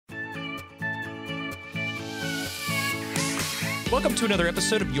Welcome to another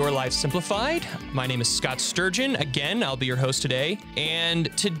episode of Your Life Simplified. My name is Scott Sturgeon. Again, I'll be your host today. And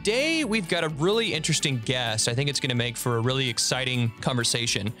today we've got a really interesting guest. I think it's going to make for a really exciting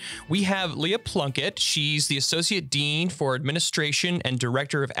conversation. We have Leah Plunkett. She's the Associate Dean for Administration and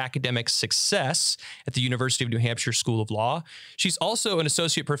Director of Academic Success at the University of New Hampshire School of Law. She's also an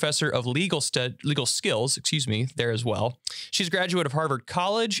Associate Professor of Legal Skills, there as well. She's a graduate of Harvard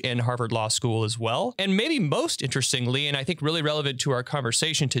College and Harvard Law School as well. And maybe most interestingly, and I think really relevant to our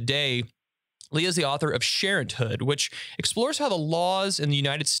conversation today, Leah is the author of Sharenthood, which explores how the laws in the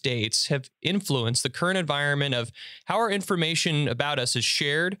United States have influenced the current environment of how our information about us is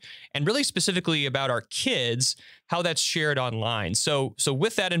shared, and really specifically about our kids, how that's shared online. So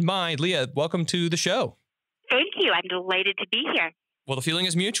with that in mind, Leah, welcome to the show. Thank you. I'm delighted to be here. Well, the feeling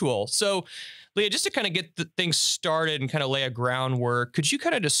is mutual. So, Leah, just to kind of get the things started and kind of lay a groundwork, could you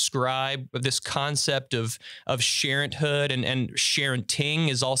kind of describe this concept of Sharenthood and sharenting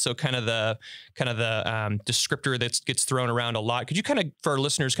is also kind of the descriptor that gets thrown around a lot. Could you kind of, for our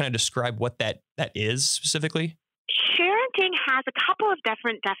listeners, kind of describe what that is specifically? Sharenting has a couple of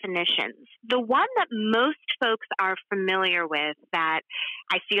different definitions. The one that most folks are familiar with, that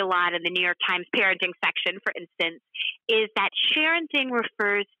I see a lot in the New York Times parenting section, for instance, is that sharenting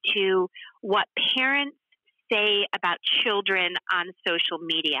refers to what parents say about children on social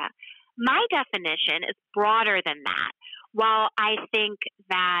media. My definition is broader than that. While I think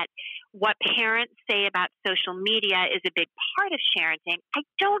that what parents say about social media is a big part of sharenting, I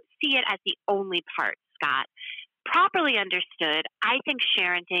don't see it as the only part, Scott. Properly understood, I think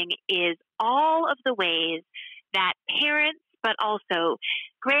sharenting is all of the ways that parents, but also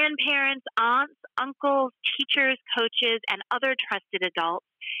grandparents, aunts, uncles, teachers, coaches, and other trusted adults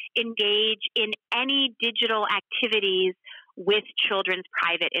engage in any digital activities with children's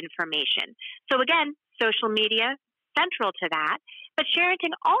private information. So again, social media, central to that, but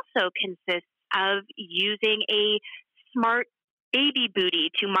sharenting also consists of using a smart baby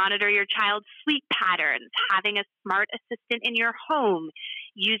booty to monitor your child's sleep patterns, having a smart assistant in your home,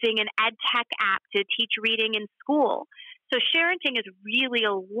 using an ed tech app to teach reading in school. So sharenting is really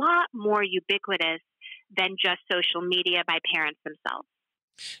a lot more ubiquitous than just social media by parents themselves.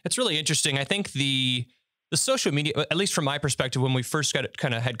 It's really interesting. I think the social media, at least from my perspective, when we first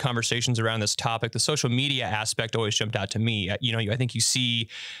had conversations around this topic, the social media aspect always jumped out to me. I think you see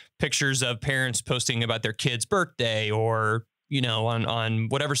pictures of parents posting about their kid's birthday or on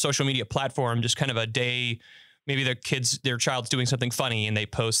whatever social media platform, just kind of a day, maybe their child's doing something funny and they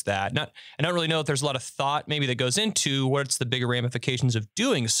post that. I don't really know if there's a lot of thought maybe that goes into what's the bigger ramifications of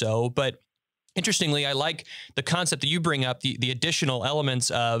doing so. But interestingly, I like the concept that you bring up, the additional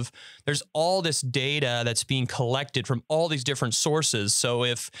elements of there's all this data that's being collected from all these different sources. So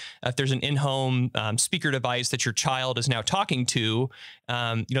if there's an in-home speaker device that your child is now talking to,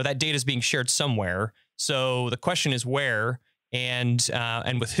 that data is being shared somewhere. So the question is where and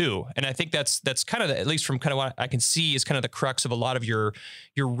with who. And I think that's kind of at least from kind of what I can see is kind of the crux of a lot of your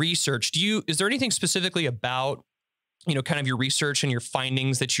research. Is there anything specifically about kind of your research and your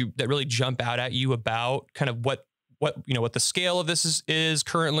findings that really jump out at you about kind of what the scale of this is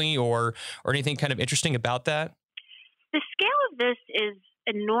currently or anything kind of interesting about that? The scale of this is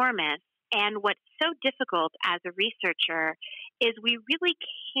enormous. And what's so difficult as a researcher is we really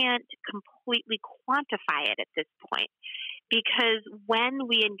can't completely quantify it at this point. Because when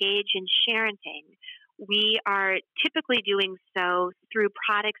we engage in sharenting, we are typically doing so through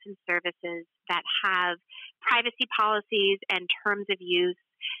products and services that have privacy policies and terms of use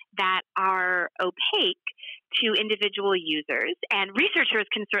that are opaque to individual users. And researchers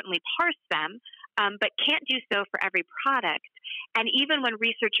can certainly parse them, but can't do so for every product. And even when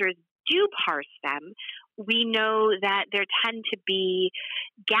researchers do parse them, we know that there tend to be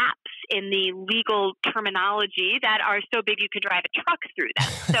gaps in the legal terminology that are so big you could drive a truck through them.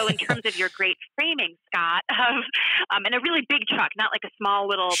 So in terms of your great framing, Scott, and a really big truck, not like a small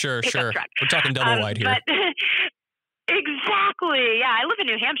little pickup truck. We're talking double wide here. Exactly. Yeah, I live in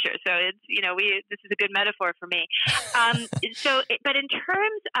New Hampshire, so it's this is a good metaphor for me. But in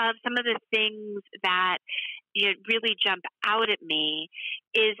terms of some of the things that really jump out at me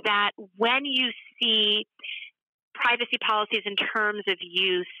is that when you see privacy policies in terms of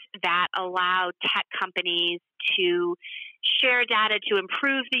use that allow tech companies to share data to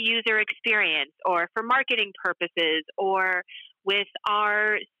improve the user experience or for marketing purposes or with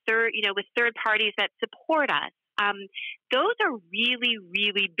with third parties that support us, those are really,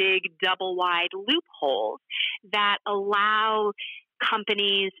 really big double-wide loopholes that allow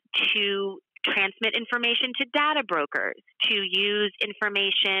companies to transmit information to data brokers, to use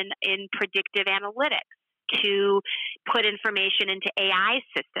information in predictive analytics, to put information into AI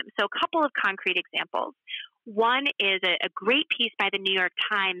systems. So a couple of concrete examples. One is a great piece by the New York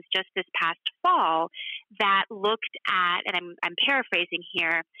Times just this past fall that looked at, and I'm paraphrasing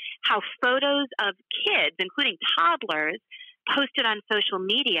here, how photos of kids, including toddlers, posted on social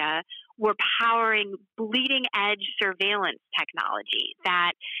media were powering bleeding edge surveillance technology,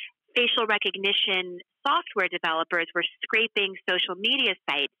 that facial recognition software developers were scraping social media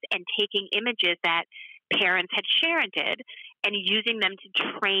sites and taking images that parents had sharented and using them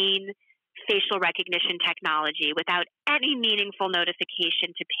to train facial recognition technology without any meaningful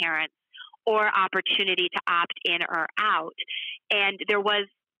notification to parents or opportunity to opt in or out. And there was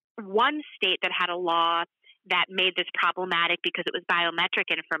one state that had a law that made this problematic because it was biometric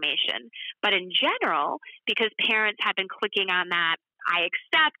information. But in general, because parents had been clicking on that I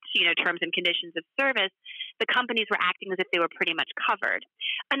accept, terms and conditions of service, the companies were acting as if they were pretty much covered.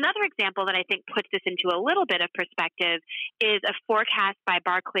 Another example that I think puts this into a little bit of perspective is a forecast by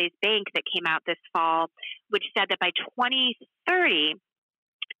Barclays Bank that came out this fall, which said that by 2030,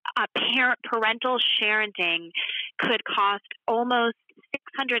 parental sharenting could cost almost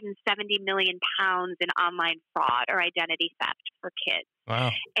 £670 million in online fraud or identity theft for kids.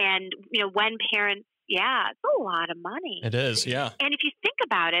 Wow. And, when parents, it's a lot of money. It is, yeah. And if you think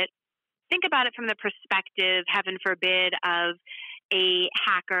about it from the perspective, heaven forbid, of a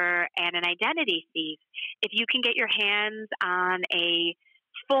hacker and an identity thief. If you can get your hands on a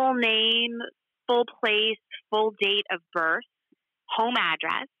full name, full place, full date of birth, home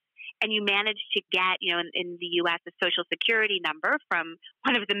address, and you manage to get, in the U.S., a social security number from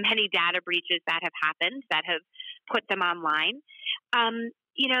one of the many data breaches that have happened that have put them online,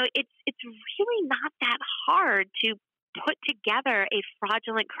 it's really not that hard to put together a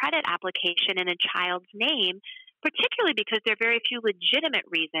fraudulent credit application in a child's name, particularly because there are very few legitimate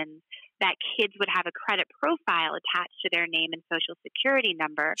reasons that kids would have a credit profile attached to their name and social security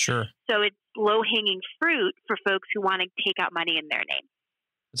number. Sure. So it's low-hanging fruit for folks who want to take out money in their name.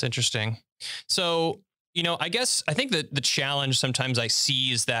 That's interesting. So, I think that the challenge sometimes I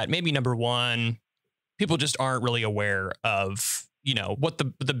see is that maybe number one, people just aren't really aware of, what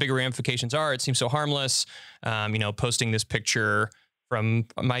the bigger ramifications are. It seems so harmless. Posting this picture from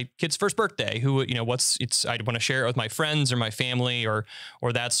my kid's first birthday, who, I want to share it with my friends or my family or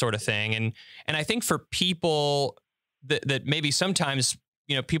that sort of thing. And I think for people that maybe sometimes,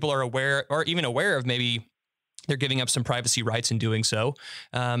 people are aware or even aware of maybe they're giving up some privacy rights in doing so.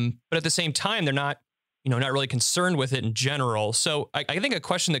 But at the same time, they're not really concerned with it in general. So I think a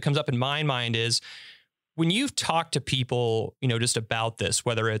question that comes up in my mind is, when you've talked to people, just about this,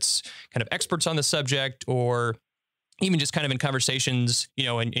 whether it's kind of experts on the subject or even just kind of in conversations,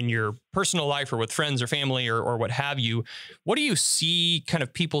 in your personal life or with friends or family or what have you, what do you see kind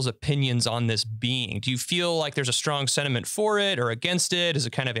of people's opinions on this being? Do you feel like there's a strong sentiment for it or against it? Is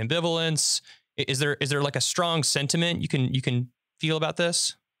it kind of ambivalence? Is there like a strong sentiment you can feel about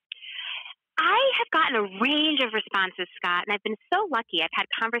this? I have gotten a range of responses, Scott, and I've been so lucky. I've had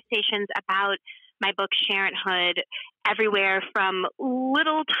conversations about my book, Sharenthood, everywhere from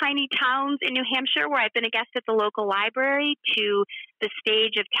little tiny towns in New Hampshire where I've been a guest at the local library to the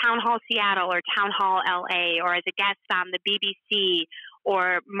stage of Town Hall Seattle or Town Hall LA or as a guest on the BBC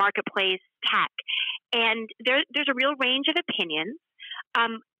or Marketplace Tech. And there's a real range of opinions.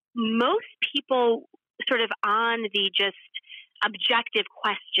 Most people sort of on the just objective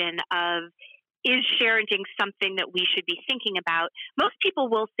question of, is sharenting something that we should be thinking about? Most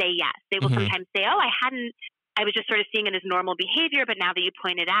people will say yes. They will sometimes say, I was just sort of seeing it as normal behavior, but now that you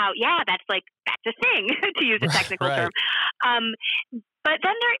pointed out, that's a thing, to use a technical term. But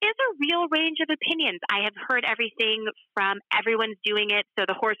then there is a real range of opinions. I have heard everything from everyone's doing it, so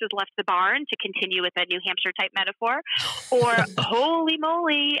the horse has left the barn, to continue with a New Hampshire type metaphor, or holy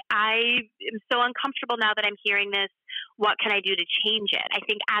moly, I am so uncomfortable now that I'm hearing this. What can I do to change it? I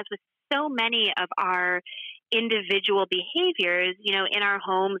think as with so many of our individual behaviors, in our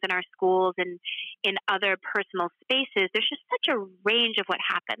homes, in our schools, and in other personal spaces, there's just such a range of what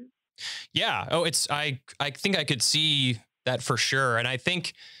happens. Yeah. Oh, I think I could see that for sure. And I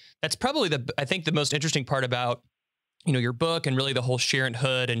think that's probably the most interesting part about, your book and really the whole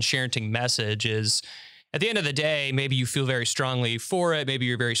Sharenthood and sharenting message is, at the end of the day, maybe you feel very strongly for it. Maybe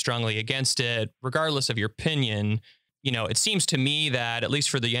you're very strongly against it. Regardless of your opinion, it seems to me that at least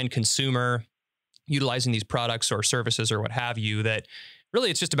for the end consumer utilizing these products or services or what have you, that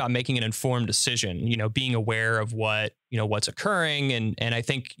really it's just about making an informed decision, being aware of what's occurring. And I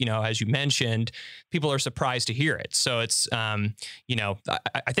think, as you mentioned, people are surprised to hear it. So it's, I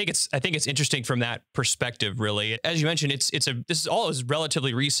think it's interesting from that perspective, really. As you mentioned, this is all a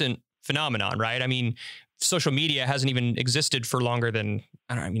relatively recent phenomenon, right? I mean, social media hasn't even existed for longer than,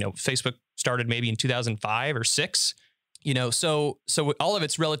 I don't know, Facebook started maybe in 2005 or 6. So all of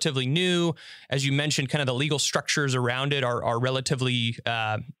it's relatively new. As you mentioned, kind of the legal structures around it are relatively,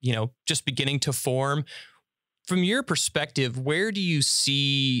 just beginning to form. From your perspective, where do you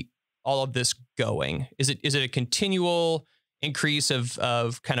see all of this going? Is it a continual increase of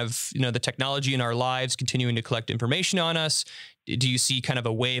kind of, the technology in our lives continuing to collect information on us? Do you see kind of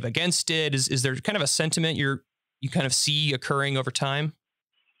a wave against it? Is there kind of a sentiment you kind of see occurring over time?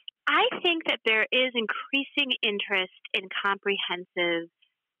 I think that there is increasing interest in comprehensive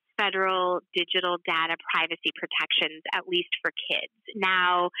federal digital data privacy protections, at least for kids.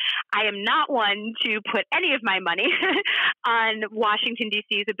 Now, I am not one to put any of my money on Washington,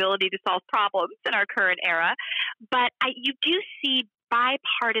 D.C.'s ability to solve problems in our current era, but you do see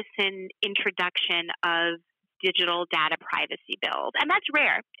bipartisan introduction of digital data privacy bills, and that's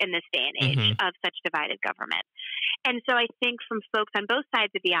rare in this day and age of such divided government. And so I think from folks on both sides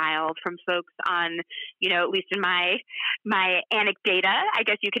of the aisle, from folks on, at least in my anecdata, I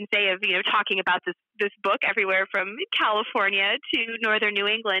guess you can say, of, talking about this book everywhere from California to northern New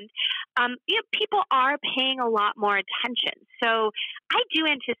England, people are paying a lot more attention. So I do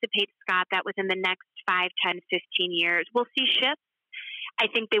anticipate, Scott, that within the next 5, 10, 15 years, we'll see shifts. I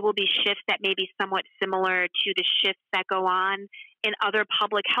think there will be shifts that may be somewhat similar to the shifts that go on in other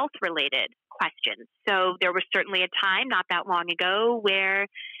public health related questions. So there was certainly a time not that long ago where,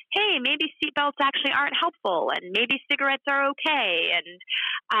 hey, maybe seatbelts actually aren't helpful and maybe cigarettes are okay. And,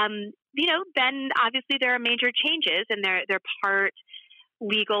 then obviously there are major changes, and they're part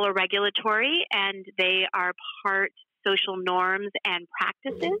legal or regulatory, and they are part social norms and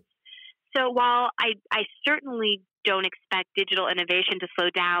practices. So while I certainly don't expect digital innovation to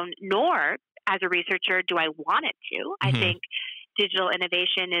slow down, nor as a researcher do I want it to. I think digital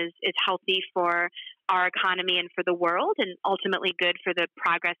innovation is healthy for our economy and for the world, and ultimately good for the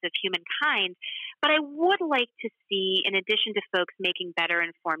progress of humankind. But I would like to see, in addition to folks making better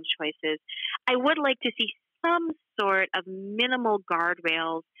informed choices, I would like to see some sort of minimal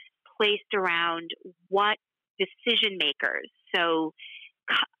guardrails placed around what decision makers, so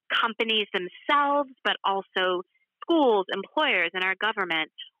companies themselves, but also schools, employers, and our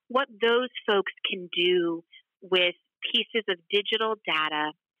government, what those folks can do with pieces of digital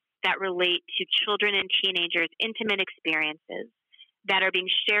data that relate to children and teenagers' intimate experiences that are being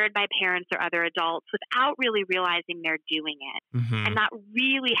shared by parents or other adults without really realizing they're doing it, and not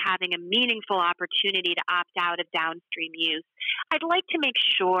really having a meaningful opportunity to opt out of downstream use. I'd like to make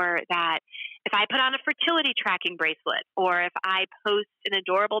sure that if I put on a fertility tracking bracelet, or if I post an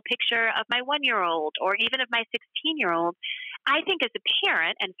adorable picture of my 1-year-old, or even of my 16-year-old, I think as a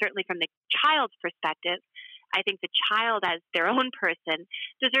parent, and certainly from the child's perspective, I think the child as their own person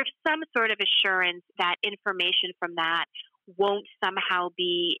deserves some sort of assurance that information from that won't somehow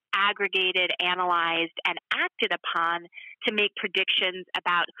be aggregated, analyzed, and acted upon to make predictions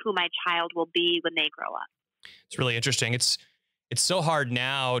about who my child will be when they grow up. It's really interesting. It's so hard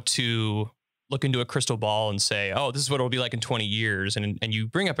now to look into a crystal ball and say, oh, this is what it'll be like in 20 years. And you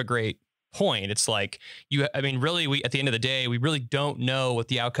bring up a great point. It's like, really, we, at the end of the day, we really don't know what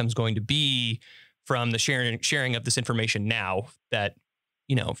the outcome is going to be from the sharing of this information now. That,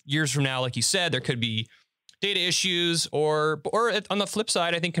 years from now, like you said, there could be data issues, or on the flip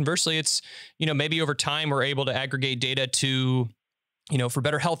side, I think conversely, it's, maybe over time we're able to aggregate data to, for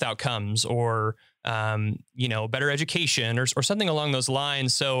better health outcomes, or, better education, or something along those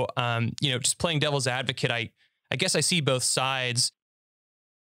lines. So, just playing devil's advocate, I guess I see both sides.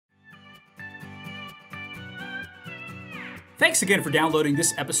 Thanks again for downloading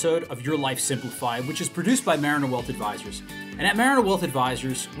this episode of Your Life Simplified, which is produced by Mariner Wealth Advisors. And at Mariner Wealth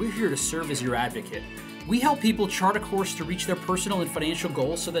Advisors, we're here to serve as your advocate. We help people chart a course to reach their personal and financial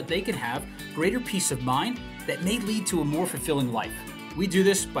goals so that they can have greater peace of mind that may lead to a more fulfilling life. We do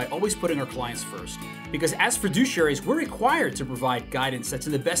this by always putting our clients first. Because as fiduciaries, we're required to provide guidance that's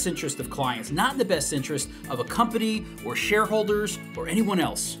in the best interest of clients, not in the best interest of a company or shareholders or anyone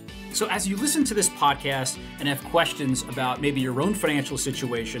else. So as you listen to this podcast and have questions about maybe your own financial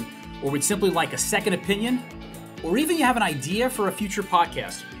situation, or would simply like a second opinion, or even you have an idea for a future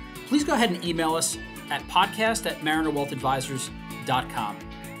podcast, please go ahead and email us at podcast@marinerwealthadvisors.com.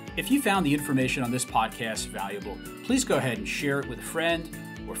 If you found the information on this podcast valuable, please go ahead and share it with a friend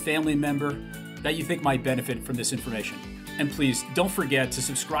or family member that you think might benefit from this information. And please don't forget to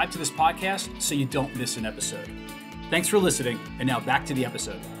subscribe to this podcast so you don't miss an episode. Thanks for listening, and now back to the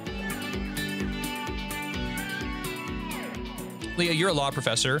episode. Leah, you're a law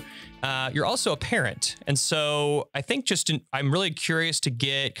professor. you're also a parent. And so I think I'm really curious to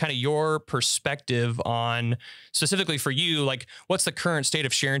get kind of your perspective on, specifically for you, like what's the current state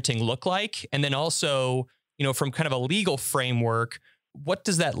of sharenting look like? And then also, from kind of a legal framework, what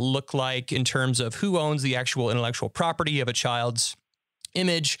does that look like in terms of who owns the actual intellectual property of a child's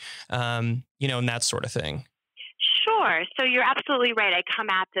image, and that sort of thing? Sure. So you're absolutely right. I come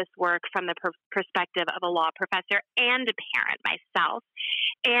at this work from the perspective of a law professor and a parent myself.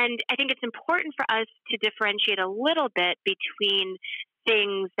 And I think it's important for us to differentiate a little bit between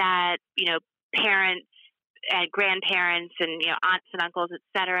things that, parents and grandparents and, aunts and uncles, et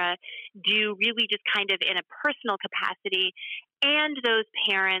cetera, do really just kind of in a personal capacity, and those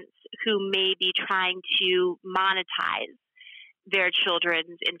parents who may be trying to monetize their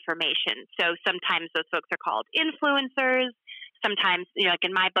children's information. So sometimes those folks are called influencers. Sometimes, like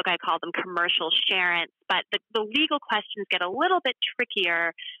in my book, I call them commercial sharents. But the legal questions get a little bit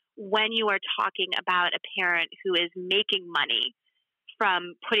trickier when you are talking about a parent who is making money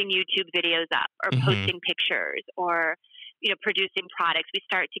from putting YouTube videos up or posting pictures or, producing products. We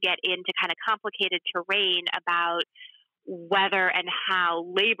start to get into kind of complicated terrain about whether and how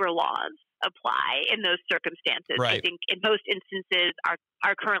labor laws apply in those circumstances. Right. I think in most instances,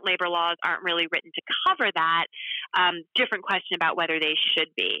 our current labor laws aren't really written to cover that. Different question about whether they should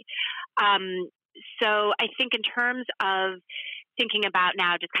be. So I think in terms of thinking about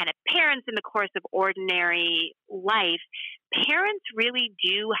now just kind of parents in the course of ordinary life, parents really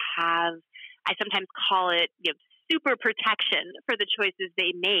do have, I sometimes call it, super protection for the choices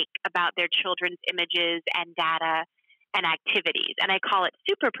they make about their children's images and data and activities. And I call it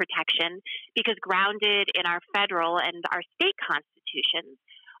super protection because grounded in our federal and our state constitutions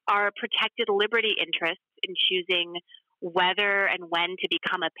are protected liberty interests in choosing whether and when to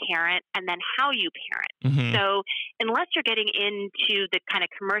become a parent and then how you parent. So unless you're getting into the kind of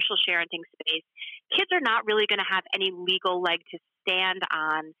commercial sharenting space, kids are not really going to have any legal leg to stand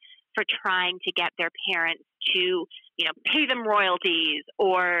on for trying to get their parents to, pay them royalties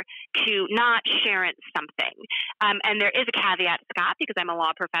or to not sharent something. And there is a caveat, Scott, because I'm a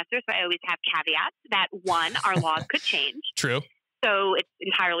law professor, so I always have caveats that one, our laws could change. True. So it's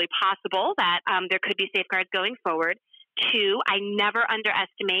entirely possible that there could be safeguards going forward. Two, I never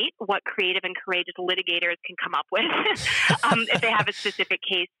underestimate what creative and courageous litigators can come up with if they have a specific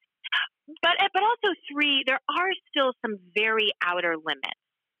case. But also three, there are still some very outer limits.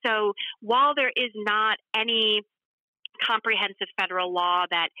 So while there is not any comprehensive federal law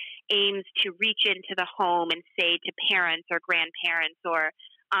that aims to reach into the home and say to parents or grandparents or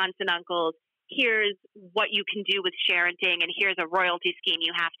aunts and uncles, here's what you can do with sharenting and here's a royalty scheme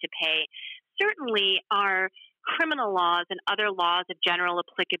you have to pay, certainly our criminal laws and other laws of general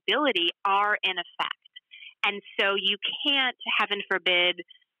applicability are in effect. And so you can't, heaven forbid,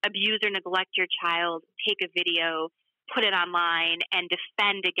 abuse or neglect your child, take a video, put it online, and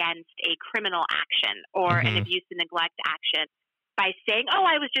defend against a criminal action or an abuse and neglect action by saying, oh,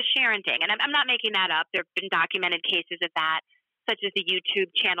 I was just sharenting. And I'm not making that up. There have been documented cases of that, such as the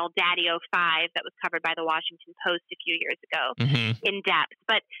YouTube channel Daddy05 that was covered by the Washington Post a few years ago in depth.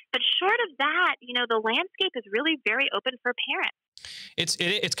 But short of that, the landscape is really very open for parents.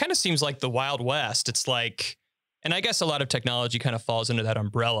 It kind of seems like the Wild West. It's like, and I guess a lot of technology kind of falls into that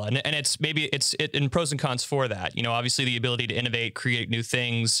umbrella, and it's in pros and cons for that. Obviously the ability to innovate, create new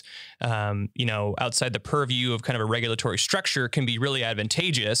things, outside the purview of kind of a regulatory structure can be really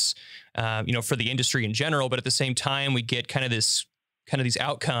advantageous, for the industry in general. But at the same time, we get kind of these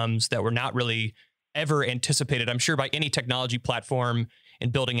outcomes that were not really ever anticipated, I'm sure, by any technology platform in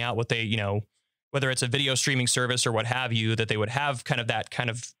building out what they, whether it's a video streaming service or what have you, that they would have kind of that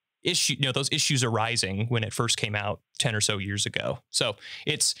kind of issue, those issues arising when it first came out 10 or so years ago. So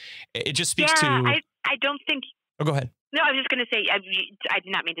it just speaks to. I don't think. Oh, go ahead. No, I was just going to say, I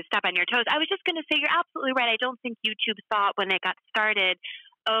did not mean to step on your toes. I was just going to say, you're absolutely right. I don't think YouTube thought when it got started,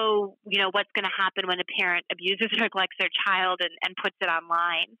 what's going to happen when a parent abuses or neglects their child and puts it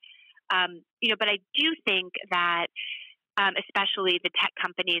online. But I do think that especially the tech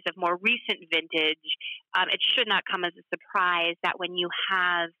companies of more recent vintage, it should not come as a surprise that when you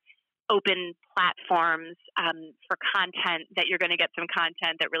have open platforms for content, that you're going to get some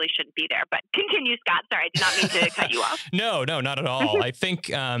content that really shouldn't be there. But continue, Scott. Sorry, I did not mean to cut you off. No, not at all. I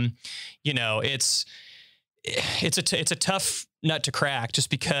think, it's a tough nut to crack just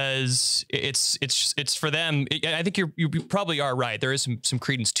because it's for them. I think you probably are right. There is some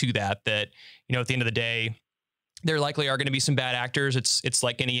credence to that, at the end of the day, there likely are going to be some bad actors. It's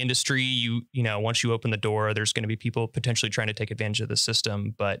like any industry. Once you open the door, there's going to be people potentially trying to take advantage of the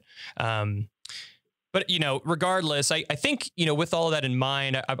system. But But, regardless, I think, with all of that in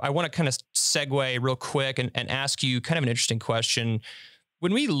mind, I want to kind of segue real quick and ask you kind of an interesting question.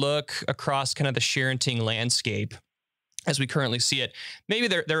 When we look across kind of the sharenting landscape as we currently see it, maybe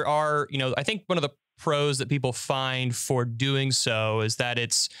there are, I think one of the pros that people find for doing so is that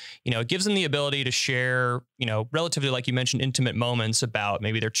it gives them the ability to share, relatively, like you mentioned, intimate moments about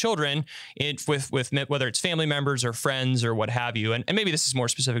maybe their children with whether it's family members or friends or what have you. And maybe this is more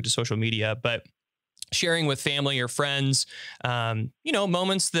specific to social media, but sharing with family or friends,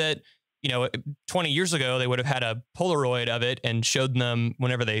 moments that, 20 years ago, they would have had a Polaroid of it and showed them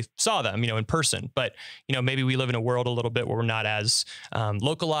whenever they saw them, in person. But, maybe we live in a world a little bit where we're not as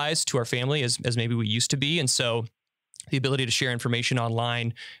localized to our family as maybe we used to be. And so the ability to share information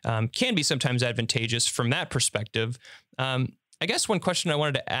online can be sometimes advantageous from that perspective. I guess one question I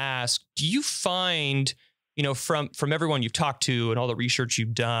wanted to ask, do you find, from everyone you've talked to and all the research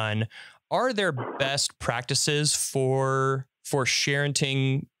you've done, are there best practices for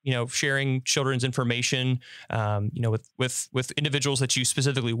sharing children's information, with individuals that you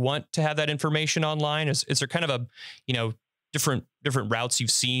specifically want to have that information online? Is there kind of a, different routes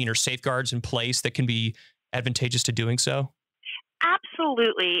you've seen or safeguards in place that can be advantageous to doing so?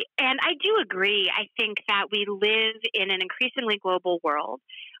 Absolutely. And I do agree. I think that we live in an increasingly global world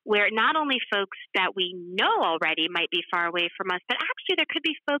where not only folks that we know already might be far away from us, but actually there could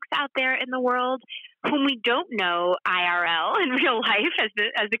be folks out there in the world whom we don't know IRL, in real life, as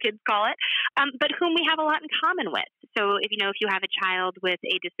the kids call it, but whom we have a lot in common with. So if you have a child with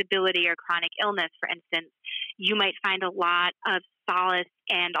a disability or chronic illness, for instance, you might find a lot of solace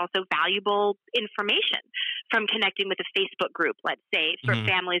and also valuable information from connecting with a Facebook group, let's say, for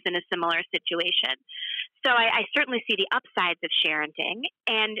families in a similar situation. So I certainly see the upsides of sharenting.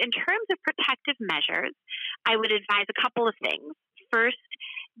 And in terms of protective measures, I would advise a couple of things. First,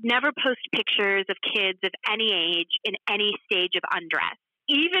 never post pictures of kids of any age in any stage of undress,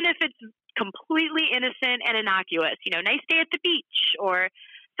 even if it's completely innocent and innocuous, nice day at the beach or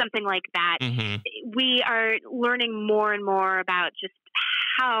something like that. We are learning more and more about just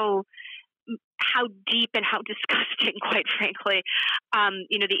how deep and how disgusting, quite frankly,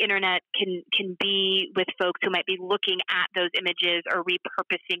 the internet can be with folks who might be looking at those images or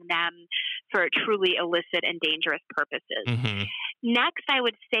repurposing them for truly illicit and dangerous purposes. Next, I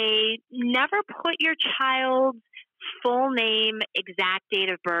would say never put your child's full name, exact date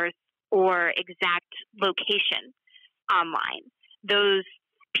of birth, or exact location online. Those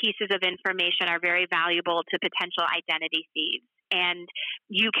pieces of information are very valuable to potential identity thieves. And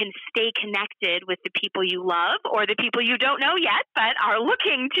you can stay connected with the people you love or the people you don't know yet, but are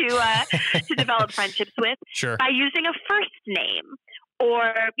looking to develop friendships with by using a first name,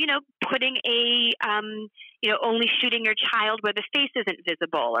 or putting a only shooting your child where the face isn't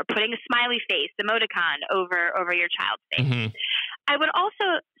visible, or putting a smiley face emoticon over your child's face. I would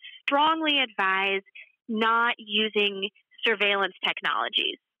also strongly advise not using surveillance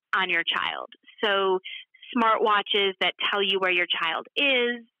technologies on your child. So smartwatches that tell you where your child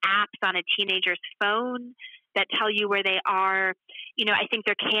is, apps on a teenager's phone that tell you where they are. I think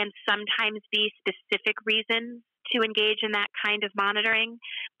there can sometimes be specific reasons to engage in that kind of monitoring,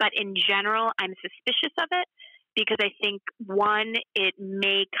 but in general, I'm suspicious of it because I think, one, it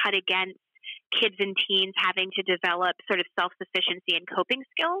may cut against kids and teens having to develop sort of self-sufficiency and coping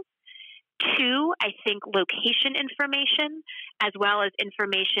skills. Two, I think location information, as well as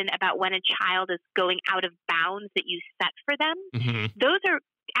information about when a child is going out of bounds that you set for them, those are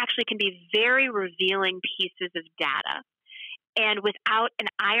actually can be very revealing pieces of data. And without an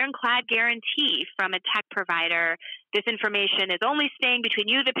ironclad guarantee from a tech provider, this information is only staying between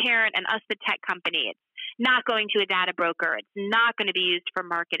you, the parent, and us, the tech company. It's not going to a data broker. It's not going to be used for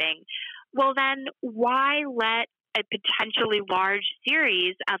marketing. Well, then why let a potentially large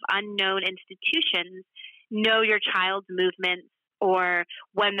series of unknown institutions know your child's movements, or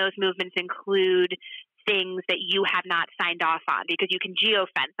when those movements include things that you have not signed off on, because you can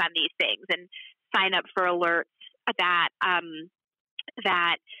geofence on these things and sign up for alerts that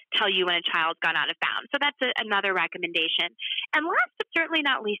tell you when a child's gone out of bounds. So that's another recommendation. And last but certainly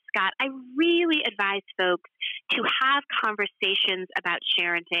not least, Scott, I really advise folks to have conversations about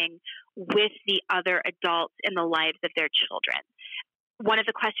sharenting with the other adults in the lives of their children. One of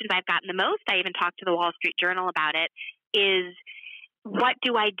the questions I've gotten the most, I even talked to the Wall Street Journal about it, is what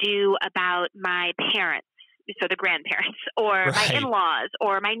do I do about my parents? So the grandparents, or my in-laws,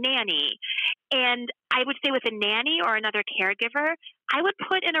 or my nanny. And I would say with a nanny or another caregiver, I would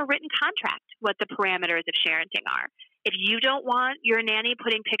put in a written contract what the parameters of sharenting are. If you don't want your nanny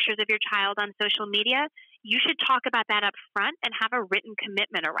putting pictures of your child on social media, you should talk about that up front and have a written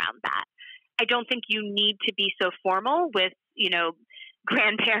commitment around that. I don't think you need to be so formal with,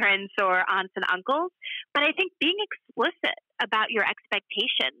 grandparents or aunts and uncles, but I think being explicit about your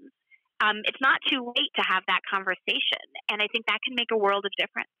expectations, it's not too late to have that conversation. And I think that can make a world of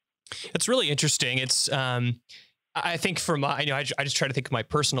difference. It's really interesting. It's, I think for my, I just try to think of my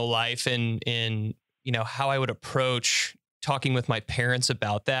personal life and in, how I would approach talking with my parents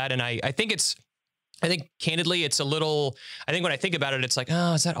about that. And I think candidly, it's a little, I think when I think about it, it's like,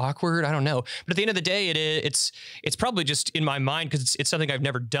 oh, is that awkward? I don't know. But at the end of the day, it's probably just in my mind because it's something I've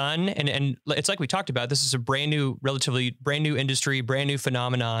never done. And it's like we talked about, this is a relatively brand new industry, brand new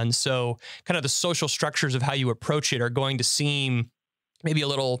phenomenon. So kind of the social structures of how you approach it are going to seem maybe a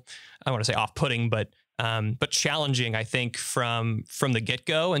little, I don't want to say off-putting, but challenging, I think, from the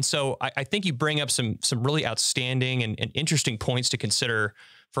get-go. And so I think you bring up some really outstanding and interesting points to consider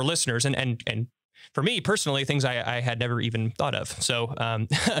for listeners and for me personally, things I had never even thought of. So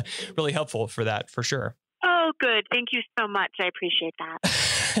really helpful for that, for sure. Oh, good. Thank you so much. I appreciate that.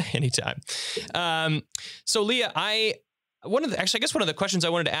 Anytime. So Leah, one of the questions I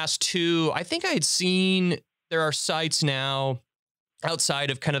wanted to ask too, I think I had seen there are sites now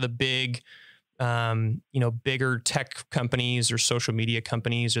outside of kind of the big, bigger tech companies or social media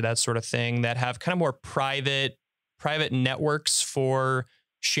companies or that sort of thing that have kind of more private networks for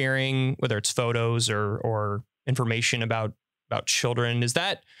sharing, whether it's photos or information about children. Is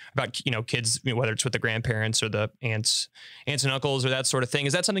that about, kids, whether it's with the grandparents or the aunts and uncles or that sort of thing?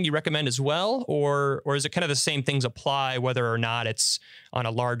 Is that something you recommend as well? Or is it kind of the same things apply, whether or not it's on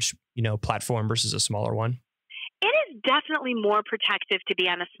a large, platform versus a smaller one? It is definitely more protective to be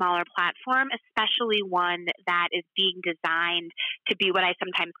on a smaller platform, especially one that is being designed to be what I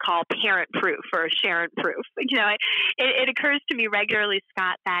sometimes call parent-proof or Sharent-proof. It occurs to me regularly,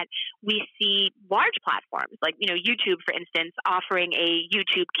 Scott, that we see large platforms like, YouTube, for instance, offering a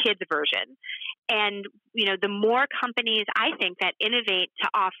YouTube Kids version. And, the more companies, I think, that innovate to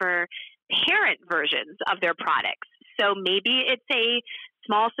offer parent versions of their products. So maybe it's a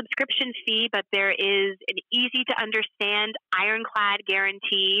small subscription fee, but there is an easy to understand ironclad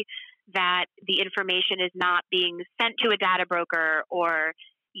guarantee that the information is not being sent to a data broker or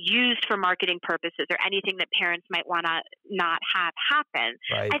used for marketing purposes or anything that parents might want to not have happen.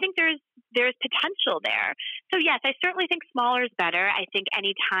 Right. I think there's potential there. So yes, I certainly think smaller is better. I think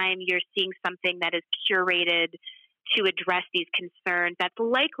anytime you're seeing something that is curated to address these concerns, that's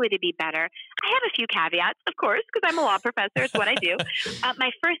likely to be better. I have a few caveats, of course, because I'm a law professor. It's what I do.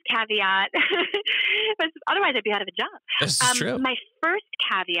 My first caveat, otherwise I'd be out of a job. This is true. My first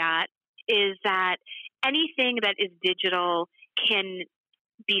caveat is that anything that is digital can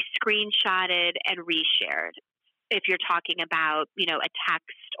be screenshotted and reshared if you're talking about, a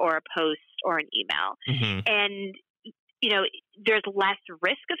text or a post or an email. Mm-hmm. And there's less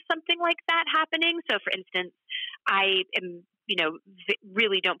risk of something like that happening. So, for instance, I am,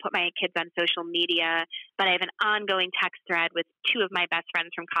 really don't put my kids on social media, but I have an ongoing text thread with two of my best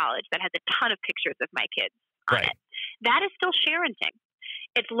friends from college that has a ton of pictures of my kids on it. That is still sharenting.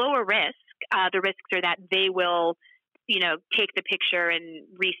 It's lower risk. The risks are that they will, take the picture and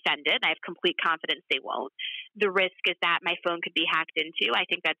resend it. I have complete confidence they won't. The risk is that my phone could be hacked into. I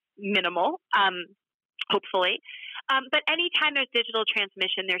think that's minimal, hopefully. But anytime there's digital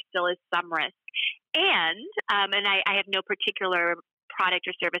transmission, there still is some risk. And I have no particular product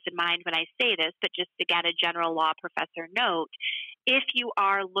or service in mind when I say this, but just to get a general law professor note, if you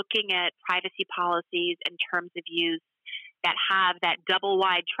are looking at privacy policies and terms of use that have that double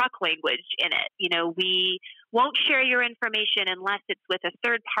wide truck language in it, we won't share your information unless it's with a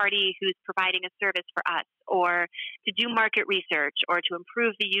third party who's providing a service for us or to do market research or to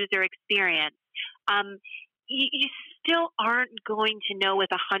improve the user experience. You still aren't going to know with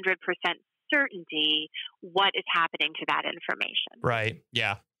 100% certainty what is happening to that information. Right.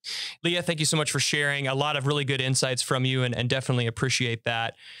 Yeah. Leah, thank you so much for sharing a lot of really good insights from you and definitely appreciate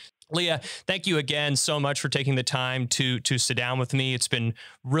that. Leah, thank you again so much for taking the time to sit down with me. It's been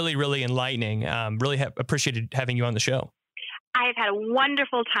really, really enlightening. Really appreciated having you on the show. I've had a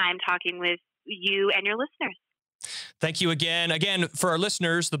wonderful time talking with you and your listeners. Thank you again. Again, for our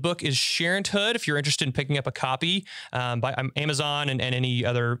listeners, the book is Sharenthood. If you're interested in picking up a copy by Amazon and any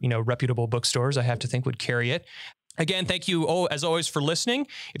other reputable bookstores, I have to think would carry it. Again, thank you, as always, for listening.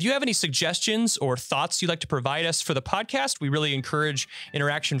 If you have any suggestions or thoughts you'd like to provide us for the podcast, we really encourage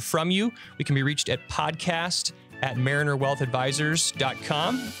interaction from you. We can be reached at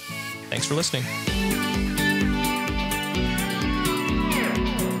podcast@marinerwealthadvisors.com. Thanks for listening.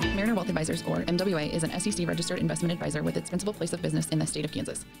 Mariner Wealth Advisors Advisors, or MWA, is an SEC-registered investment advisor with its principal place of business in the state of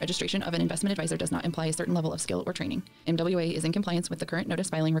Kansas. Registration of an investment advisor does not imply a certain level of skill or training. MWA is in compliance with the current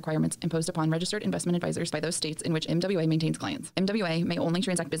notice filing requirements imposed upon registered investment advisors by those states in which MWA maintains clients. MWA may only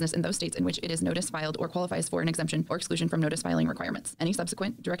transact business in those states in which it is notice filed or qualifies for an exemption or exclusion from notice filing requirements. Any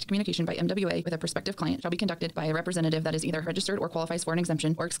subsequent direct communication by MWA with a prospective client shall be conducted by a representative that is either registered or qualifies for an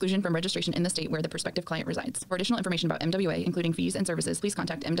exemption or exclusion from registration in the state where the prospective client resides. For additional information about MWA, including fees and services, please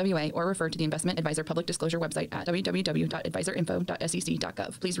contact MWA or refer to the Investment Advisor Public Disclosure website at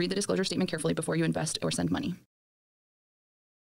www.advisorinfo.sec.gov. Please read the disclosure statement carefully before you invest or send money.